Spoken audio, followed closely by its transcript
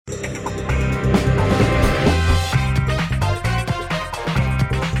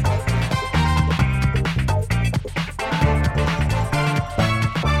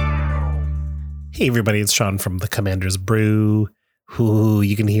Hey everybody, it's Sean from the Commander's Brew. Ooh,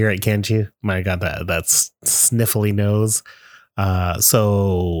 you can hear it, can't you? My God, that's sniffly nose.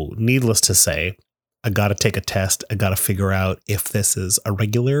 So needless to say, I got to take a test. I got to figure out if this is a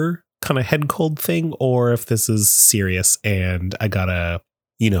regular kind of head cold thing or if this is serious and I got to,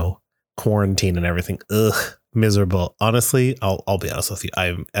 quarantine and everything. Ugh, miserable. Honestly, I'll be honest with you.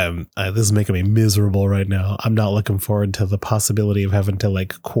 This is making me miserable right now. I'm not looking forward to the possibility of having to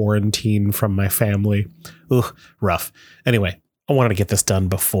quarantine from my family. Ugh, rough. Anyway, I wanted to get this done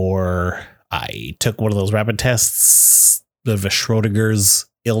before I took one of those rapid tests. The Schrodinger's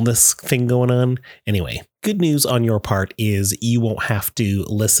illness thing going on. Anyway, good news on your part is you won't have to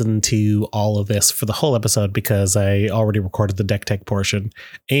listen to all of this for the whole episode because I already recorded the deck tech portion.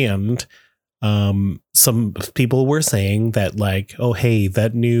 And some people were saying that oh, hey,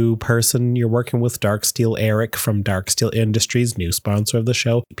 that new person you're working with, Darksteel Eric from Darksteel Industries, new sponsor of the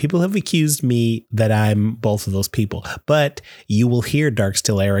show. People have accused me that I'm both of those people, but you will hear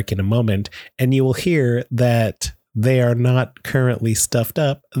Darksteel Eric in a moment and you will hear that they are not currently stuffed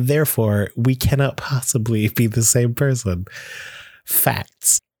up. Therefore, we cannot possibly be the same person.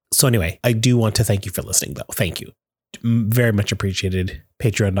 Facts. So anyway, I do want to thank you for listening, though. Thank you. Very much appreciated.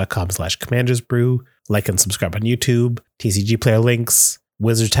 Patreon.com/commandersbrew. Like and subscribe on YouTube. TCG player links.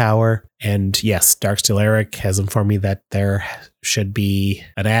 Wizard Tower. And yes, Darksteel Eric has informed me that there should be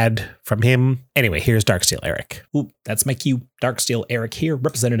an ad from him. Anyway, here's Darksteel Eric. Ooh, that's my cue. Darksteel Eric here,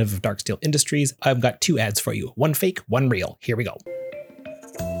 representative of Darksteel Industries. I've got two ads for you. One fake, one real. Here we go.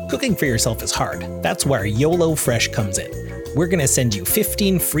 Cooking for yourself is hard. That's where YOLO Fresh comes in. We're going to send you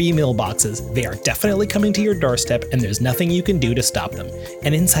 15 free meal boxes. They are definitely coming to your doorstep and there's nothing you can do to stop them.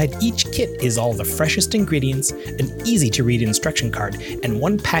 And inside each kit is all the freshest ingredients, an easy to read instruction card, and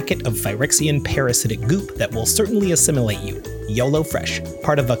one packet of Phyrexian parasitic goop that will certainly assimilate you. YOLO Fresh,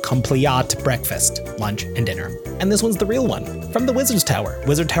 part of a complete breakfast, lunch, and dinner. And this one's the real one, from the Wizard's Tower,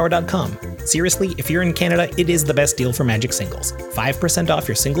 wizardtower.com. Seriously, if you're in Canada, it is the best deal for Magic singles. 5% off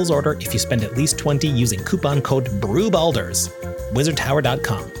your singles order if you spend at least $20 using coupon code BREWBALDERS.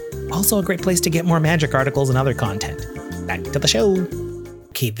 wizardtower.com. Also a great place to get more Magic articles and other content. Back to the show.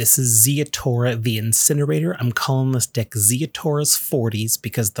 Okay, this is Zeatora the Incinerator. I'm calling this deck Zeatora's 40s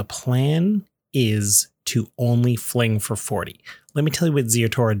because the plan is to only fling for 40. Let me tell you what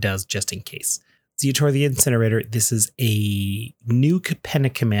Zeatora does just in case. Zeatora the Incinerator, this is a new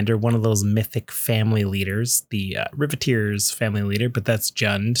Capenna commander, one of those mythic family leaders, the Riveteers family leader, but that's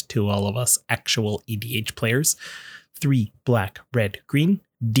Jund to all of us actual EDH players. 3 black, red, green,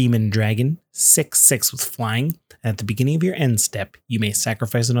 demon dragon, 6/6 with flying. At the beginning of your end step, you may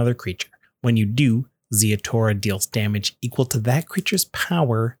sacrifice another creature. When you do, Zeatora deals damage equal to that creature's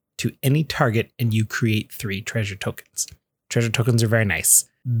power to any target, and you create 3 treasure tokens. Treasure tokens are very nice.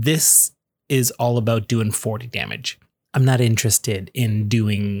 This is all about doing 40 damage. I'm not interested in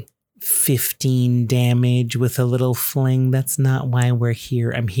doing 15 damage with a little fling. That's not why we're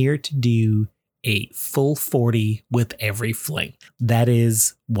here. I'm here to do a full 40 with every fling. That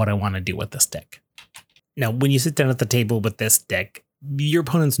is what I want to do with this deck. Now, when you sit down at the table with this deck, your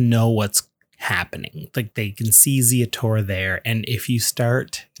opponents know what's happening. They can see Zeatora there. And if you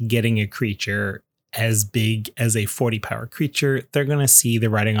start getting a creature as big as a 40 power creature, they're going to see the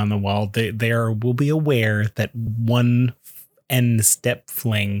writing on the wall. They will be aware that one end step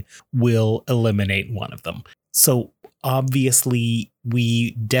fling will eliminate one of them. So obviously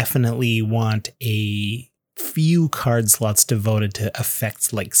we definitely want a few card slots devoted to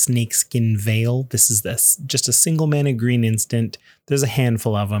effects like Snakeskin Veil. This is just a single mana green instant. There's a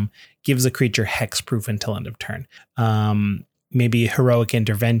handful of them. Gives a creature hexproof until end of turn. Maybe Heroic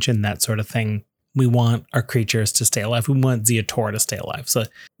Intervention, that sort of thing. We want our creatures to stay alive. We want Zeatora to stay alive. So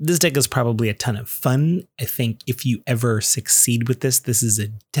this deck is probably a ton of fun. I think if you ever succeed with this, this is a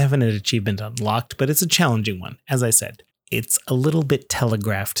definite achievement unlocked, but it's a challenging one. As I said, it's a little bit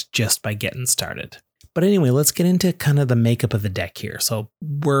telegraphed just by getting started. But anyway, let's get into kind of the makeup of the deck here. So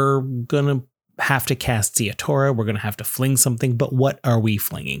we're going to have to cast Zeatora. We're going to have to fling something, but what are we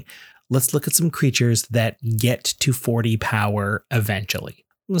flinging? Let's look at some creatures that get to 40 power eventually.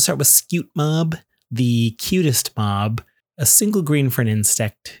 I'm going to start with Scute Mob, the cutest mob, a single green for an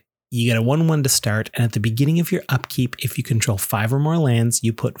insect. You get a 1/1 to start, and at the beginning of your upkeep, if you control 5 or more lands,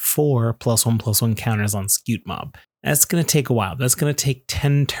 you put 4 +1/+1 counters on Scute Mob. That's going to take a while. That's going to take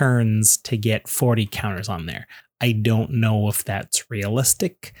 10 turns to get 40 counters on there. I don't know if that's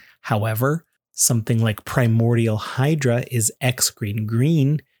realistic. However, something like Primordial Hydra is X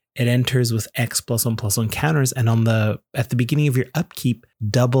green. It enters with X +1/+1 counters, and at the beginning of your upkeep,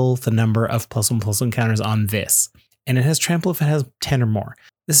 double the number of +1/+1 counters on this. And it has trample if it has 10 or more.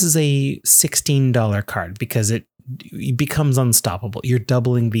 This is a $16 card because it becomes unstoppable. You're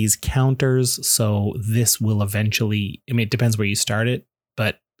doubling these counters, so this will eventually, I mean, it depends where you start it,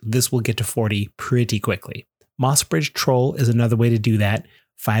 but this will get to 40 pretty quickly. Mossbridge Troll is another way to do that.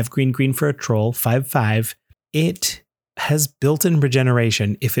 5 green for a troll, 5/5. It has built-in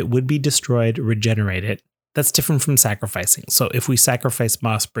regeneration. If it would be destroyed, regenerate it. That's different from sacrificing. So if we sacrifice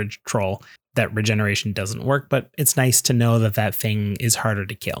Mossbridge Troll, that regeneration doesn't work, but it's nice to know that that thing is harder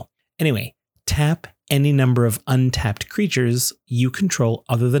to kill. Anyway, tap any number of untapped creatures you control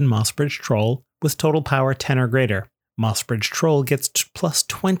other than Mossbridge Troll with total power 10 or greater. Mossbridge Troll gets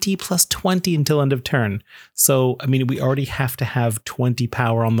 +20/+20 until end of turn. So, I mean, we already have to have 20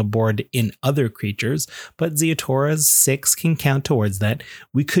 power on the board in other creatures, but Zeotora's 6 can count towards that.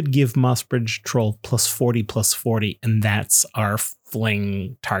 We could give Mossbridge Troll +40/+40, and that's our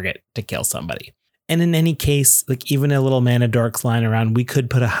fling target to kill somebody. And in any case, like even a little mana dorks lying around, we could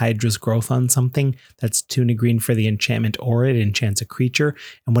put a Hydra's Growth on something. That's 2 and a green for the enchantment, or it enchants a creature.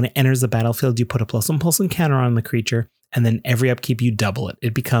 And when it enters the battlefield, you put a +1/+1 counter on the creature, and then every upkeep you double it.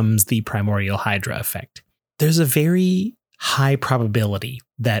 It becomes the Primordial Hydra effect. There's a very high probability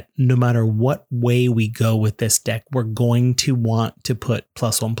that no matter what way we go with this deck, we're going to want to put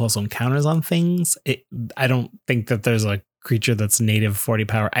 +1/+1 counters on things. I don't think that there's a creature that's native 40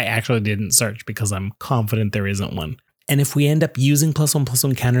 power. I actually didn't search because I'm confident there isn't one. And if we end up using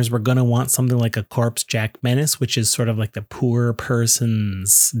 +1/+1 counters, we're going to want something like a Corpsejack Menace, which is sort of like the poor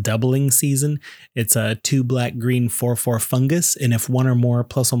person's doubling season. It's a 2 black-green 4/4 fungus, and if one or more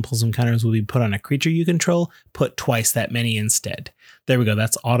 +1/+1 counters will be put on a creature you control, put twice that many instead. There we go.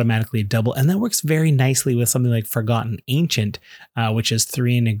 That's automatically double, and that works very nicely with something like Forgotten Ancient, which is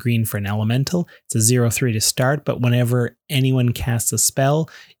 3 and a green for an elemental. It's a 0/3 to start, but whenever anyone casts a spell,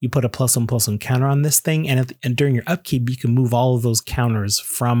 you put a +1/+1 counter on this thing, and during your upkeep, you can move all of those counters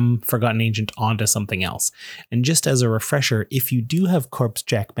from Forgotten Ancient onto something else. And just as a refresher, if you do have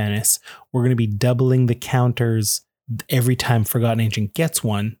Corpsejack Menace, we're going to be doubling the counters every time Forgotten Ancient gets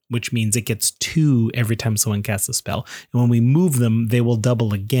one, which means it gets 2 every time someone casts a spell. And when we move them, they will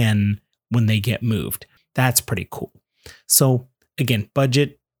double again when they get moved. That's pretty cool. So again,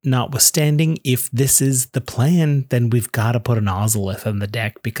 budget notwithstanding, if this is the plan, then we've got to put an Ozolith in the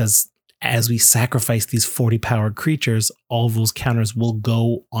deck, because as we sacrifice these 40 power creatures, all those counters will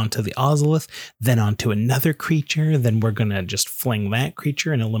go onto the Ozolith, then onto another creature. Then we're going to just fling that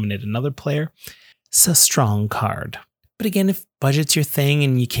creature and eliminate another player. It's a strong card. But again, if budget's your thing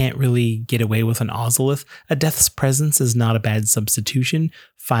and you can't really get away with an Ozolith, a Death's Presence is not a bad substitution.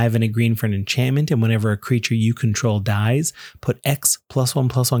 5 and a green for an enchantment, and whenever a creature you control dies, put X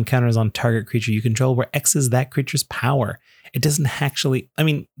 +1/+1 counters on target creature you control, where X is that creature's power. It doesn't actually, I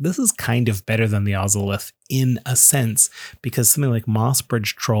mean, this is kind of better than the Ozolith in a sense, because something like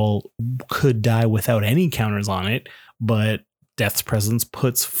Mossbridge Troll could die without any counters on it, but Death's Presence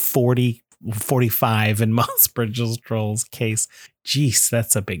puts 45 in Mossbridge Troll's case. Jeez,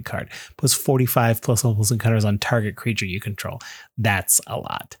 that's a big card. Puts 45 +1/+1 counters on target creature you control. That's a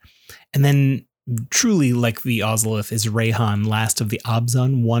lot. And then truly like the Ozolith is Rayhan, Last of the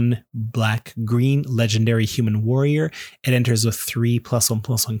Abzan, 1 black-green legendary human warrior. It enters with 3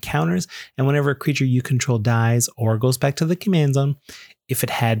 +1/+1 counters, and whenever a creature you control dies or goes back to the command zone, if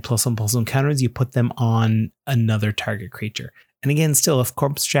it had +1/+1 counters, you put them on another target creature. And again, still, if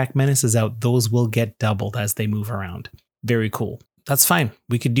Corpsejack Menace is out, those will get doubled as they move around. Very cool. That's fine.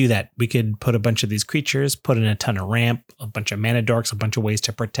 We could do that. We could put a bunch of these creatures, put in a ton of ramp, a bunch of mana dorks, a bunch of ways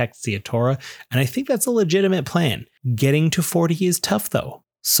to protect Zeotora. And I think that's a legitimate plan. Getting to 40 is tough, though.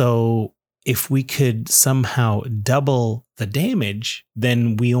 So if we could somehow double the damage,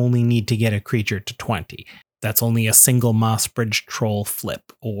 then we only need to get a creature to 20. That's only a single Mossbridge Troll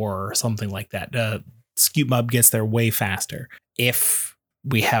flip or something like that. Scute Mob gets there way faster. If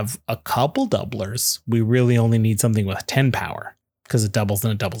we have a couple doublers, we really only need something with 10 power, because it doubles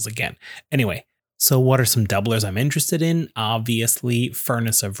and it doubles again. Anyway, so what are some doublers I'm interested in? Obviously,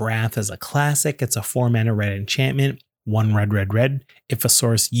 Furnace of Wrath is a classic. It's a 4 mana red enchantment, 1 red. If a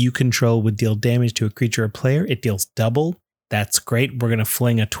source you control would deal damage to a creature or player, it deals double. That's great. We're going to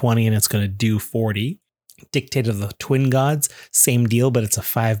fling a 20 and it's going to do 40. Dictate of the Twin Gods, same deal, but it's a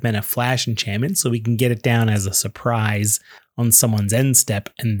 5 mana flash enchantment, so we can get it down as a surprise on someone's end step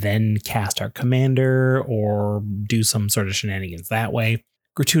and then cast our commander or do some sort of shenanigans that way.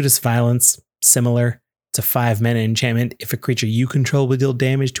 Gratuitous Violence, similar. It's a 5 mana enchantment. If a creature you control would deal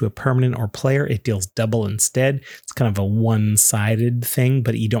damage to a permanent or player, it deals double instead. It's kind of a one-sided thing,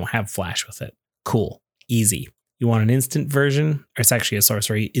 but you don't have flash with it. Cool. Easy. You want an instant version? Or it's actually a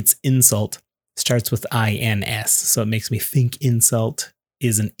sorcery. It's Insult. Starts with INS, so it makes me think insult.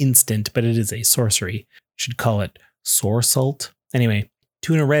 is an instant, but it is a sorcery. Should call it Sorsult. Anyway,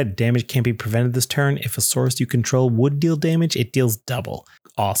 2 and a red. Damage can't be prevented this turn. If a source you control would deal damage, it deals double.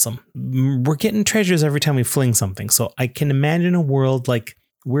 Awesome. We're getting treasures every time we fling something. So I can imagine a world like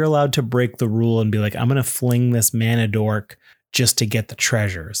we're allowed to break the rule and be like, I'm going to fling this mana dork just to get the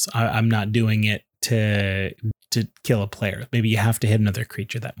treasures. I'm not doing it to kill a player. Maybe you have to hit another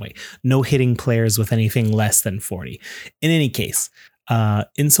creature that way. No hitting players with anything less than 40. In any case,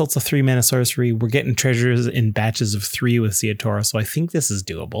 Insult's a 3 mana sorcery. We're getting treasures in batches of 3 with Ziatora, so I think this is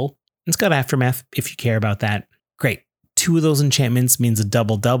doable. It's got Aftermath if you care about that. Great. 2 of those enchantments means a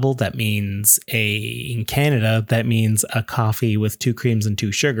double-double. That means in Canada, that means a coffee with 2 creams and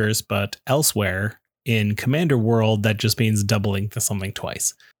 2 sugars, but elsewhere in Commander World, that just means doubling to something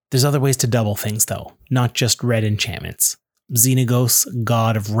twice. There's other ways to double things though, not just red enchantments. Xenagos,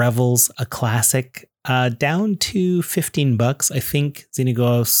 God of Revels, a classic, down to $15. I think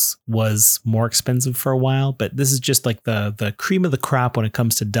Xenagos was more expensive for a while, but this is just like the cream of the crop when it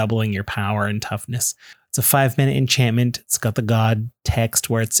comes to doubling your power and toughness. It's a 5-minute enchantment. It's got the god text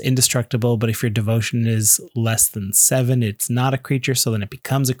where it's indestructible, but if your devotion is less than 7, it's not a creature, so then it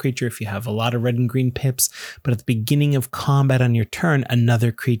becomes a creature if you have a lot of red and green pips. But at the beginning of combat on your turn,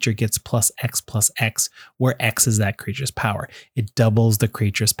 another creature gets +X+X, where X is that creature's power. It doubles the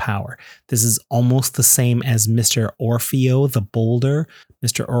creature's power. This is almost the same as Mr. Orfeo, the Boulder.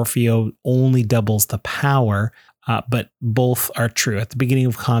 Mr. Orfeo only doubles the power, but both are true. At the beginning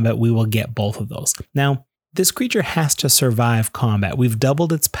of combat, we will get both of those. Now, this creature has to survive combat. We've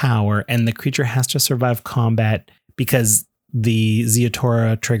doubled its power, and the creature has to survive combat because the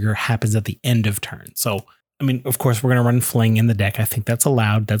Ziatora trigger happens at the end of turn. So, I mean, of course, we're going to run Fling in the deck. I think that's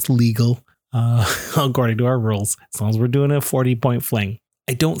allowed. That's legal, according to our rules, as long as we're doing a 40-point Fling.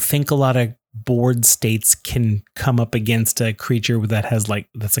 I don't think a lot of board states can come up against a creature that's like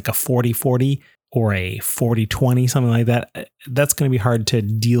a 40-40 or a 40-20, something like that. That's going to be hard to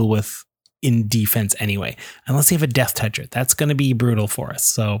deal with in defense anyway, unless you have a Death Toucher. That's going to be brutal for us.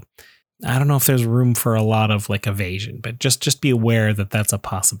 So I don't know if there's room for a lot of like evasion, but just be aware that that's a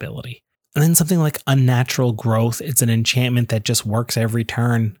possibility. And then something like Unnatural Growth. It's an enchantment that just works every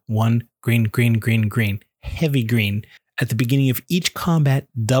turn. 1 green, green, green, green, heavy green. At the beginning of each combat,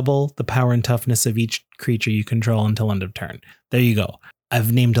 double the power and toughness of each creature you control until end of turn. There you go.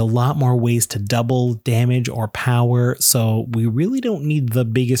 I've named a lot more ways to double damage or power, so we really don't need the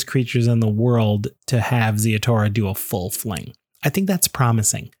biggest creatures in the world to have Ziatora do a full fling. I think that's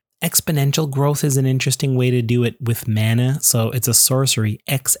promising. Exponential Growth is an interesting way to do it with mana, so it's a sorcery,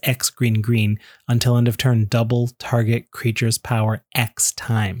 XX green green, until end of turn, double target creature's power X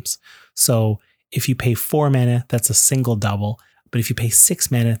times. So if you pay 4 mana, that's a single double, but if you pay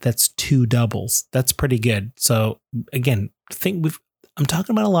 6 mana, that's 2 doubles. That's pretty good. So again, I'm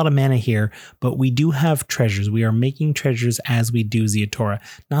talking about a lot of mana here, but we do have treasures. We are making treasures as we do Ziatora.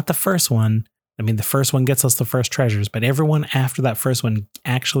 Not the first one. I mean, the first one gets us the first treasures, but everyone after that first one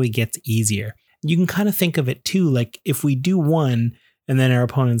actually gets easier. You can kind of think of it too, like if we do one and then our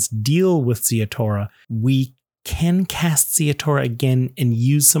opponents deal with Ziatora, we can cast Ziatora again and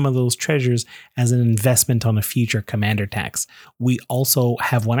use some of those treasures as an investment on a future commander tax. We also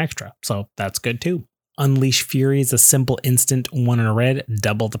have 1 extra, so that's good too. Unleash Fury is a simple instant 1 in a red,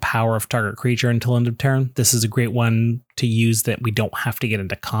 double the power of target creature until end of turn. This is a great one to use that we don't have to get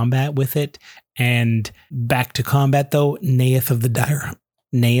into combat with it. And back to combat though, Nayeth of the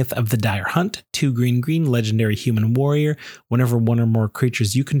Dire Hunt, 2 green green, legendary human warrior. Whenever 1 or more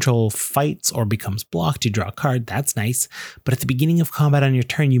creatures you control fights or becomes blocked, you draw a card. That's nice. But at the beginning of combat on your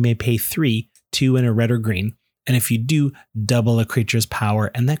turn, you may pay 3, 2 in a red or green. And if you do, double a creature's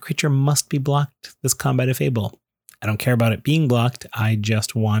power, and that creature must be blocked this combat if able. I don't care about it being blocked. I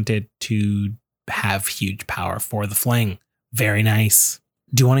just want it to have huge power for the fling. Very nice.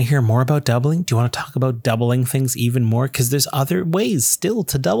 Do you want to hear more about doubling? Do you want to talk about doubling things even more? Because there's other ways still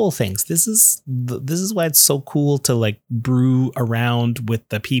to double things. This is why it's so cool to like brew around with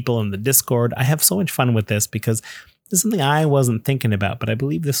the people in the Discord. I have so much fun with this because this is something I wasn't thinking about, but I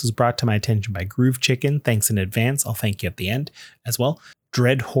believe this was brought to my attention by Groove Chicken. Thanks in advance. I'll thank you at the end as well.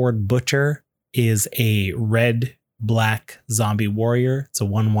 Dreadhorde Butcher is a red-black zombie warrior. It's a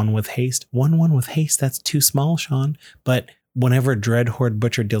 1/1 with haste. 1/1 with haste, that's too small, Sean. But whenever Dreadhorde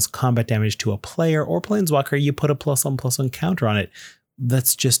Butcher deals combat damage to a player or planeswalker, you put a +1/+1 counter on it.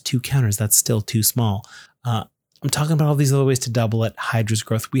 That's just 2 counters. That's still too small. I'm talking about all these other ways to double it. Hydra's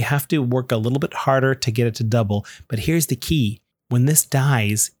Growth. We have to work a little bit harder to get it to double, but here's the key. When this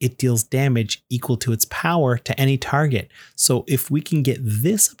dies, it deals damage equal to its power to any target. So if we can get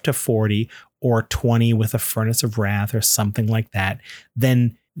this up to 40 or 20 with a Furnace of Wrath or something like that,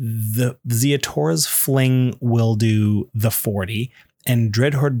 then the Ziatora's Fling will do the 40, and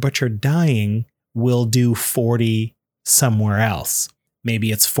Dreadhorde Butcher Dying will do 40 somewhere else.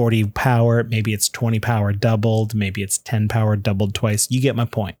 Maybe it's 40 power, maybe it's 20 power doubled, maybe it's 10 power doubled twice. You get my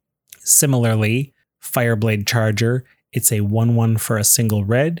point. Similarly, Fireblade Charger, it's a 1/1 for a single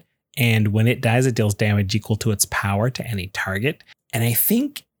red, and when it dies, it deals damage equal to its power to any target. And I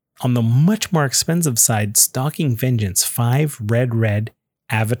think on the much more expensive side, Stalking Vengeance, 5 red,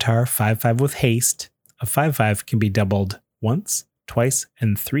 Avatar, 5/5 with haste. A 5/5 can be doubled once, twice,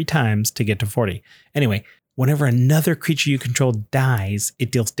 and 3 times to get to 40. Anyway, whenever another creature you control dies,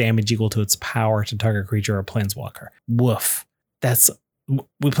 it deals damage equal to its power to target creature or planeswalker. Woof.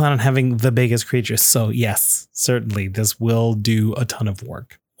 We plan on having the biggest creatures, so yes, certainly this will do a ton of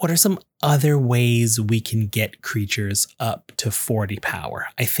work. What are some other ways we can get creatures up to 40 power?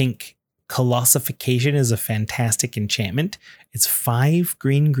 I think Colossification is a fantastic enchantment. It's 5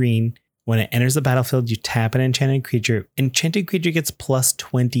 green. When it enters the battlefield, you tap an enchanted creature. Enchanted creature gets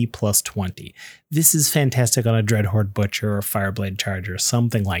 +20/+20. This is fantastic on a Dreadhorde Butcher or Fireblade Charger,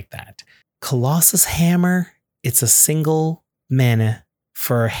 something like that. Colossus Hammer, it's a single mana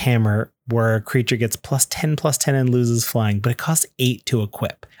for a hammer where a creature gets +10/+10 and loses flying, but it costs 8 to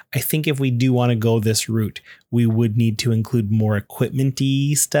equip. I think if we do want to go this route, we would need to include more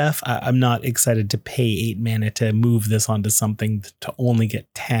equipment-y stuff. I'm not excited to pay 8 mana to move this onto something to only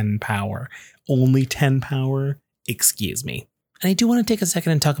get 10 power. Only 10 power? Excuse me. And I do want to take a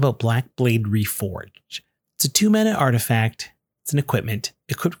second and talk about Blackblade Reforged. It's a 2 mana artifact. It's an equipment.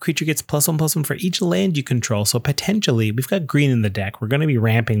 Equipped creature gets +1/+1 for each land you control. So potentially, we've got green in the deck. We're going to be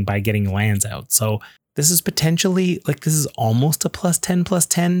ramping by getting lands out. So this is potentially, this is almost a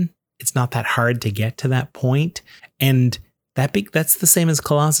 +10/+10. It's not that hard to get to that point. And that's the same as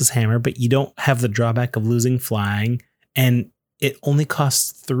Colossus Hammer, but you don't have the drawback of losing flying. And it only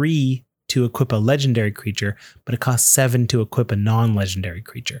costs 3 to equip a legendary creature, but it costs 7 to equip a non-legendary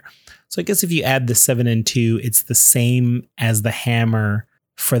creature. So I guess if you add the 7 and 2, it's the same as the hammer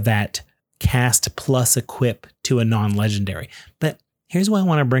for that cast plus equip to a non-legendary. But here's why I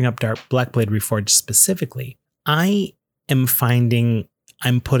want to bring up Blackblade Reforged specifically. I am finding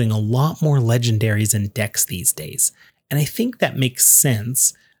I'm putting a lot more legendaries in decks these days. And I think that makes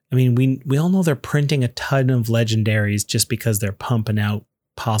sense. I mean, we all know they're printing a ton of legendaries just because they're pumping out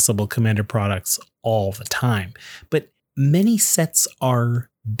possible Commander products all the time. But many sets are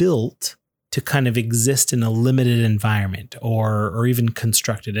built to kind of exist in a limited environment or even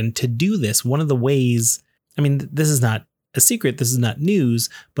constructed. And to do this, one of the ways, I mean, this is not a secret, this is not news,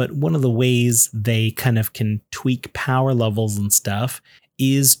 but one of the ways they kind of can tweak power levels and stuff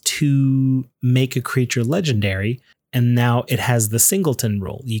is to make a creature legendary. And now it has the singleton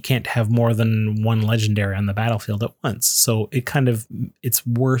rule. You can't have more than one legendary on the battlefield at once. So it's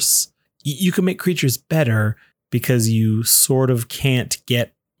worse. You can make creatures better because you sort of can't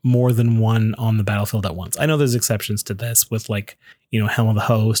get more than one on the battlefield at once. I know there's exceptions to this with Helm of the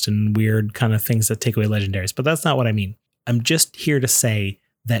Host and weird kind of things that take away legendaries, but that's not what I mean. I'm just here to say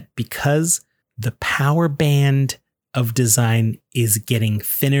that because the power band of design is getting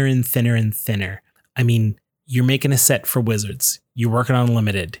thinner and thinner and thinner. I mean, you're making a set for Wizards. You're working on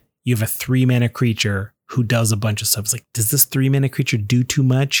limited. You have a 3 mana creature who does a bunch of stuff. It's like, does this 3 mana creature do too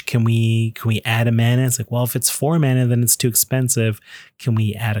much? Can we add a mana? It's like, well, if it's 4 mana, then it's too expensive. Can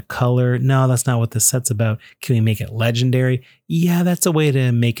we add a color? No, that's not what this set's about. Can we make it legendary? Yeah, that's a way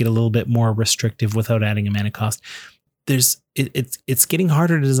to make it a little bit more restrictive without adding a mana cost. It's getting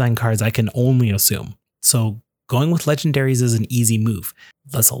harder to design cards, I can only assume. So going with legendaries is an easy move.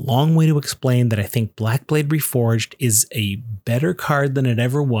 That's a long way to explain that I think Blackblade Reforged is a better card than it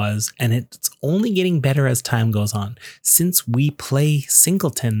ever was, and it's only getting better as time goes on. Since we play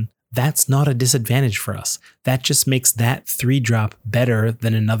singleton, that's not a disadvantage for us. That just makes that 3-drop better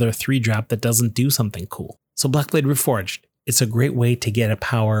than another 3-drop that doesn't do something cool. So Blackblade Reforged, it's a great way to get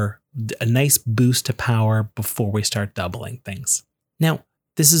a nice boost to power before we start doubling things. Now,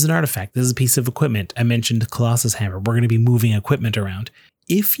 this is an artifact. This is a piece of equipment. I mentioned Colossus Hammer. We're going to be moving equipment around.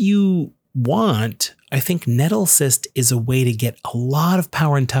 If you want, I think Nettle Cyst is a way to get a lot of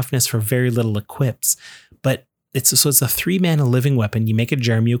power and toughness for very little equips. But it's a 3 mana living weapon. You make a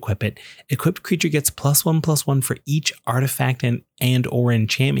germ, you equip it. Equipped creature gets +1/+1 for each artifact and or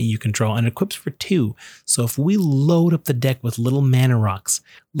enchantment you control, and equips for 2. So if we load up the deck with little mana rocks,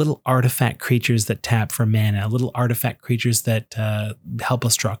 little artifact creatures that tap for mana, little artifact creatures that help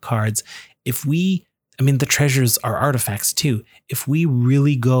us draw cards, the treasures are artifacts too. If we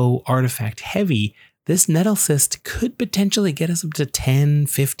really go artifact heavy, this Nettle Cyst could potentially get us up to 10,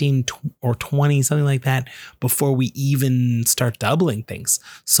 15, or 20, something like that, before we even start doubling things.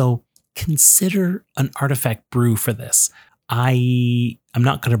 So consider an artifact brew for this. I'm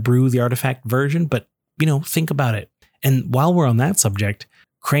not going to brew the artifact version, but think about it. And while we're on that subject,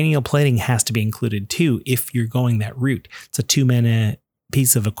 cranial plating has to be included too if you're going that route. It's a 2-mana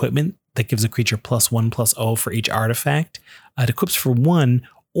piece of equipment that gives a creature +1/+0 for each artifact. It equips for 1,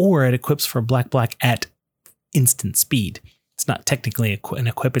 or it equips for black at instant speed. It's not technically an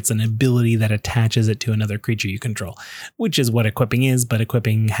equip, it's an ability that attaches it to another creature you control, which is what equipping is, but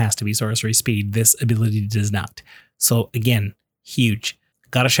equipping has to be sorcery speed. This ability does not. So again, huge.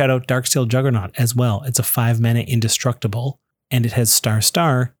 Gotta shout out Darksteel Juggernaut as well. It's a 5-mana indestructible, and it has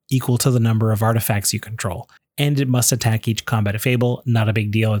 ** equal to the number of artifacts you control. And it must attack each combat of Fable. Not a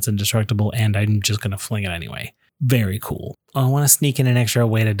big deal, it's indestructible, and I'm just gonna fling it anyway. Very cool. I want to sneak in an extra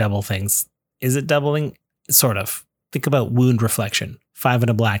way to double things. Is it doubling? Sort of. Think about Wound Reflection. 5 and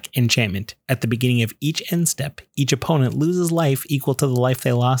a black enchantment. At the beginning of each end step, each opponent loses life equal to the life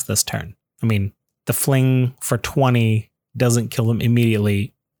they lost this turn. I mean, the fling for 20 doesn't kill them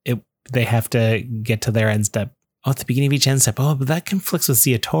immediately. They have to get to their end step. At the beginning of each end step. But that conflicts with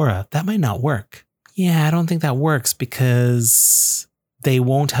Zeatora. That might not work. Yeah, I don't think that works because they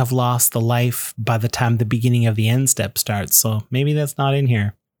won't have lost the life by the time the beginning of the end step starts. So maybe that's not in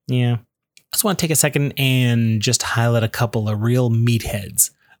here. Yeah. I just want to take a second and just highlight a couple of real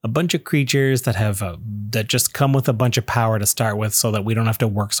meatheads. A bunch of creatures that just come with a bunch of power to start with so that we don't have to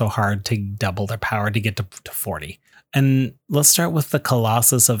work so hard to double their power to get to 40. And let's start with the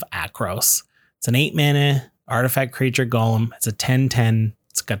Colossus of Akros. It's an 8-mana artifact creature golem. It's a 10/10.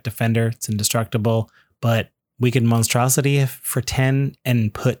 It's got defender. It's indestructible. But we can monstrosity for 10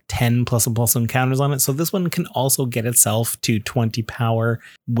 and put 10 +1/+1 counters on it. So this one can also get itself to 20 power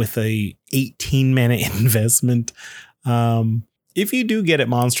with a 18-mana investment. If you do get it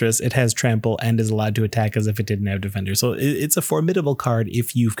monstrous, it has trample and is allowed to attack as if it didn't have defender. So it's a formidable card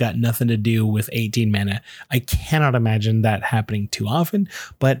if you've got nothing to do with 18 mana. I cannot imagine that happening too often.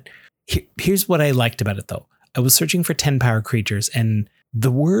 But here's what I liked about it, though. I was searching for 10 power creatures, and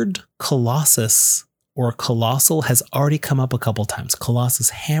the word Colossus or Colossal has already come up a couple times. Colossus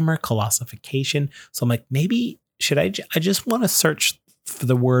Hammer, Colossification. So I'm like, maybe I just want to search for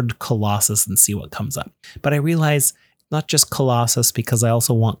the word Colossus and see what comes up. But I realized not just Colossus, because I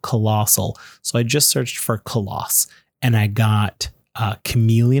also want Colossal. So I just searched for Coloss, and I got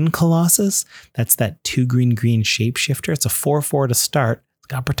Chameleon Colossus. That's that 2/3 shapeshifter. It's a 4/4 to start. It's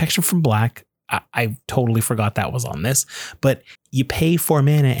got protection from black. I totally forgot that was on this, but you pay 4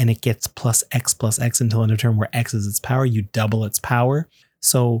 mana and it gets +X until end of turn, where X is its power. You double its power.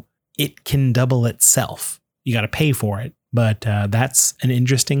 So it can double itself. You got to pay for it, but that's an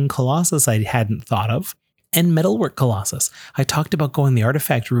interesting Colossus I hadn't thought of. And Metalwork Colossus. I talked about going the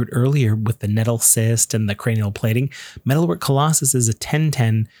artifact route earlier with the Nettle Cyst and the cranial plating. Metalwork Colossus is a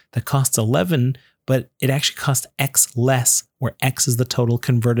 10/10 that costs 11, but it actually costs X less, where X is the total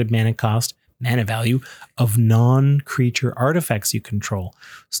converted mana value of non-creature artifacts you control.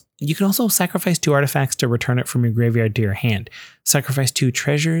 You can also sacrifice 2 artifacts to return it from your graveyard to your hand. Sacrifice 2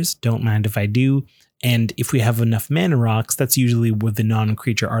 treasures, don't mind if I do. And if we have enough mana rocks, that's usually where the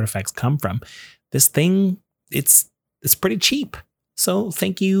non-creature artifacts come from. This thing, it's pretty cheap. So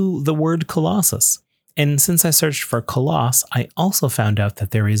thank you, the word Colossus. And since I searched for Coloss, I also found out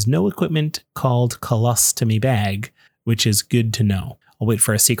that there is no equipment called Colostomy Bag, which is good to know. I'll wait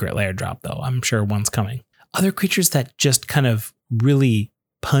for a secret lair drop, though. I'm sure one's coming. Other creatures that just kind of really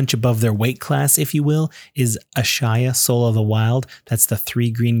punch above their weight class, if you will, is Ashaya, Soul of the Wild. That's the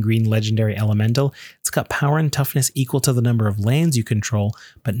 3/3 legendary elemental. It's got power and toughness equal to the number of lands you control,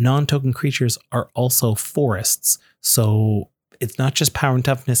 but non-token creatures are also forests. So it's not just power and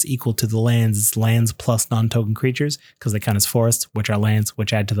toughness equal to the lands, it's lands plus non-token creatures, because they count as forests, which are lands,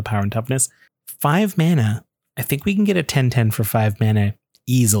 which add to the power and toughness. 5 mana. I think we can get a 10/10 for 5 mana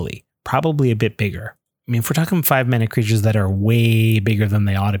easily, probably a bit bigger. I mean, if we're talking 5 mana creatures that are way bigger than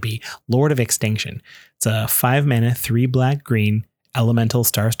they ought to be, Lord of Extinction. It's a 5 mana, 3 black-green, elemental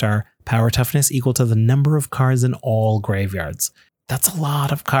 **, power toughness equal to the number of cards in all graveyards. That's a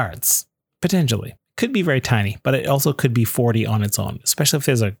lot of cards, potentially. Could be very tiny, but it also could be 40 on its own, especially if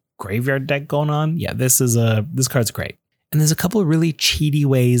there's a graveyard deck going on. Yeah, this card's great. And there's a couple of really cheaty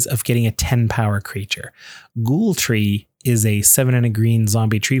ways of getting a 10 power creature. Ghoul Tree is a 7 and a green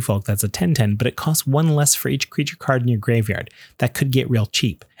zombie tree folk that's a 10/10, but it costs 1 less for each creature card in your graveyard. That could get real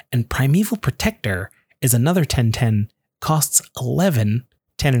cheap. And Primeval Protector is another 10/10, costs 11,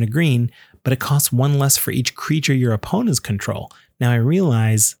 10 and a green, but it costs 1 less for each creature your opponents control. Now I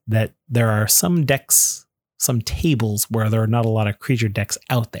realize that there are some decks, some tables where there are not a lot of creature decks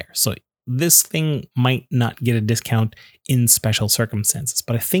out there. So this thing might not get a discount in special circumstances,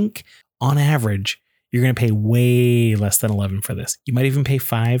 but I think on average, you're going to pay way less than 11 for this. You might even pay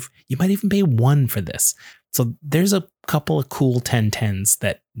 5. You might even pay 1 for this. So there's a couple of cool 10/10s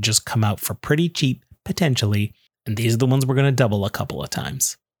that just come out for pretty cheap, potentially. And these are the ones we're going to double a couple of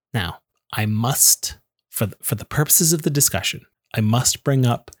times. Now, I must, for the purposes of the discussion, I must bring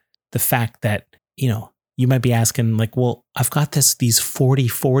up the fact that, you might be asking like, well, I've got these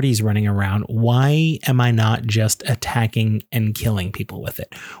 40/40s running around. Why am I not just attacking and killing people with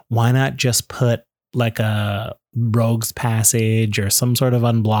it? Why not just put like a Rogue's Passage or some sort of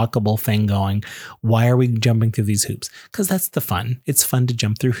unblockable thing going? Why are we jumping through these hoops? Because that's the fun. It's fun to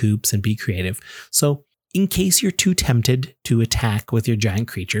jump through hoops and be creative. So in case you're too tempted to attack with your giant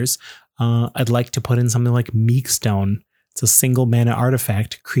creatures, I'd like to put in something like Meekstone. It's a single mana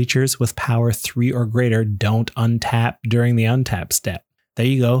artifact. Creatures with power 3 or greater don't untap during the untap step. There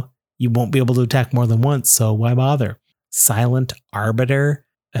you go. You won't be able to attack more than once, so why bother? Silent Arbiter.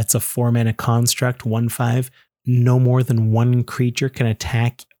 That's a 4-mana construct, 1/5. No more than one creature can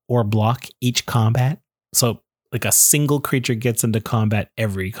attack or block each combat. So like a single creature gets into combat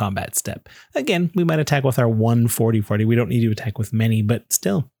every combat step. Again, we might attack with our 1/40/40. We don't need to attack with many, but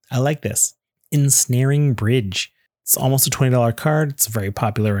still, I like this. Ensnaring Bridge. It's almost a $20 card. It's very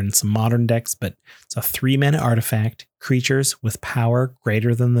popular in some modern decks, but it's a 3-mana artifact. Creatures with power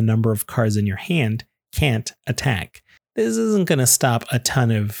greater than the number of cards in your hand can't attack. This isn't going to stop a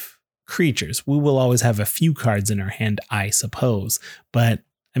ton of creatures. We will always have a few cards in our hand, I suppose. But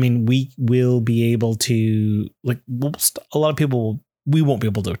I mean, we will be able to, a lot of people, we won't be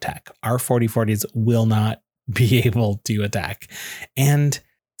able to attack. Our 40/40s will not be able to attack. And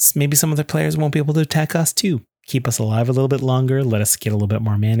maybe some other players won't be able to attack us too. Keep us alive a little bit longer. Let us get a little bit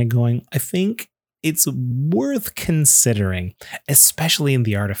more mana going. I think it's worth considering, especially in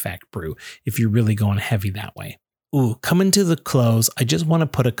the artifact brew, if you're really going heavy that way. Ooh, coming to the close, I just want to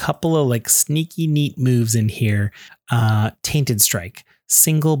put a couple of sneaky neat moves in here. Tainted Strike,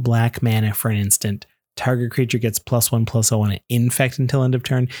 single black mana for an instant. Target creature gets +1/+0 on an infect until end of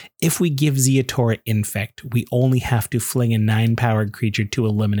turn. If we give Zeotora infect, we only have to fling a 9-powered creature to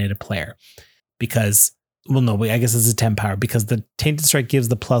eliminate a player. Because, I guess it's a 10 power because the Tainted Strike gives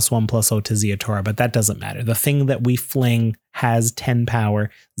the +1/+0 to Zeotora, but that doesn't matter. The thing that we fling has 10 power.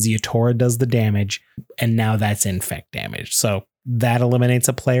 Zeotora does the damage, and now that's infect damage. So that eliminates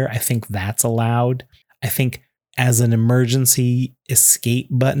a player. I think that's allowed. I think as an emergency escape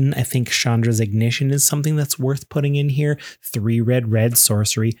button, I think Chandra's Ignition is something that's worth putting in here. 3 red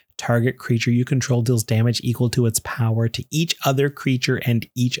sorcery. Target creature you control deals damage equal to its power to each other creature and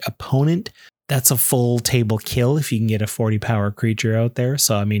each opponent. That's a full table kill if you can get a 40 power creature out there.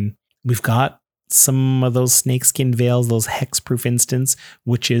 So, I mean, we've got some of those Snakeskin Veils, those hexproof instants,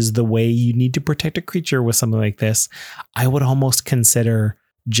 which is the way you need to protect a creature with something like this. I would almost consider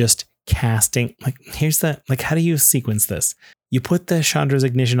just casting, how do you sequence this? You put the Chandra's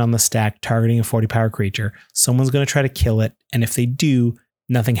Ignition on the stack, targeting a 40 power creature. Someone's going to try to kill it. And if they do,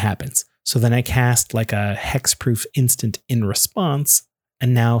 nothing happens. So then I cast a hexproof instant in response.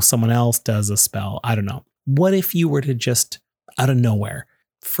 And now someone else does a spell. I don't know. What if you were to just, out of nowhere,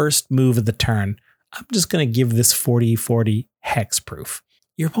 first move of the turn, I'm just going to give this 40/40 hexproof.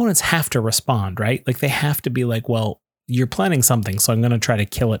 Your opponents have to respond, right? They have to be well, you're planning something, so I'm going to try to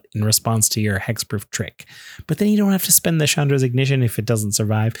kill it in response to your hexproof trick. But then you don't have to spend the Chandra's Ignition if it doesn't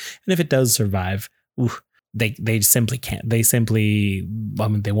survive. And if it does survive, they simply can't. They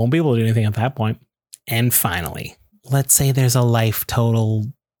won't be able to do anything at that point. And finally, let's say there's a life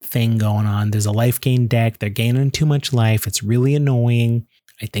total thing going on. There's a life gain deck. They're gaining too much life. It's really annoying.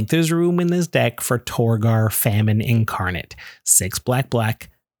 I think there's room in this deck for Torgar Famine Incarnate. 6 black,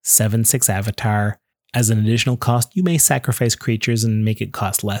 7/6 avatar. As an additional cost, you may sacrifice creatures and make it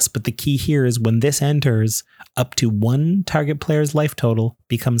cost less. But the key here is when this enters, up to one target player's life total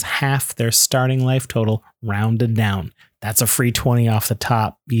becomes half their starting life total rounded down. That's a free 20 off the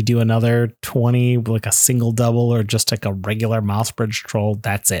top. You do another 20, a single double or just a regular Mousebridge Troll.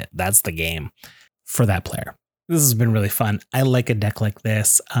 That's it. That's the game for that player. This has been really fun. I like a deck like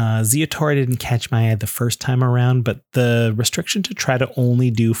this. Zeotora didn't catch my eye the first time around, but the restriction to try to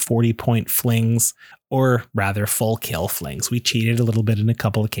only do 40-point flings, or rather full kill flings. We cheated a little bit in a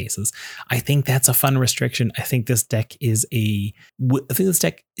couple of cases. I think that's a fun restriction. I think this deck it's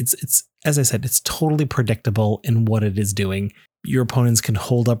as I said, it's totally predictable in what it is doing. Your opponents can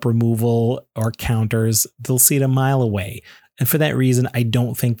hold up removal or counters. They'll see it a mile away. And for that reason, I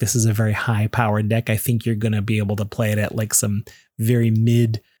don't think this is a very high powered deck. I think you're going to be able to play it at like some very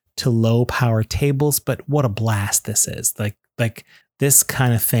mid to low power tables, but what a blast this is. Like this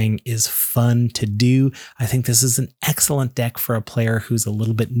kind of thing is fun to do. I think this is an excellent deck for a player who's a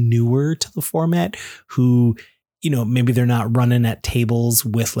little bit newer to the format, who, maybe they're not running at tables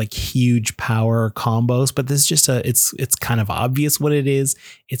with like huge power combos, but this is just it's kind of obvious what it is.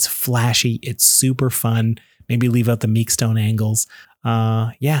 It's flashy. It's super fun. Maybe leave out the Meekstone angles.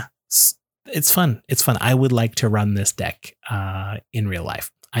 It's fun. It's fun. I would like to run this deck in real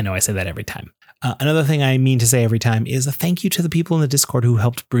life. I know I say that every time. Another thing I mean to say every time is a thank you to the people in the Discord who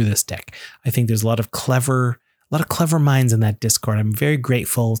helped brew this deck. I think there's a lot of clever minds in that Discord. I'm very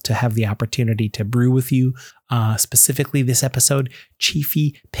grateful to have the opportunity to brew with you. Specifically this episode,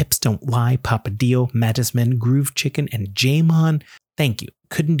 Chiefy, Pips Don't Lie, Papa Dio, Mattisman, Groove Chicken, and Jamon. Thank you.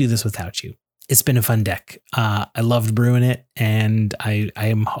 Couldn't do this without you. It's been a fun deck. I loved brewing it, and I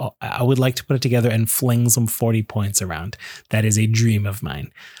would like to put it together and fling some 40 points around. That is a dream of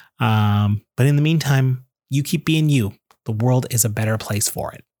mine. But in the meantime, you keep being you. The world is a better place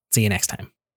for it. See you next time.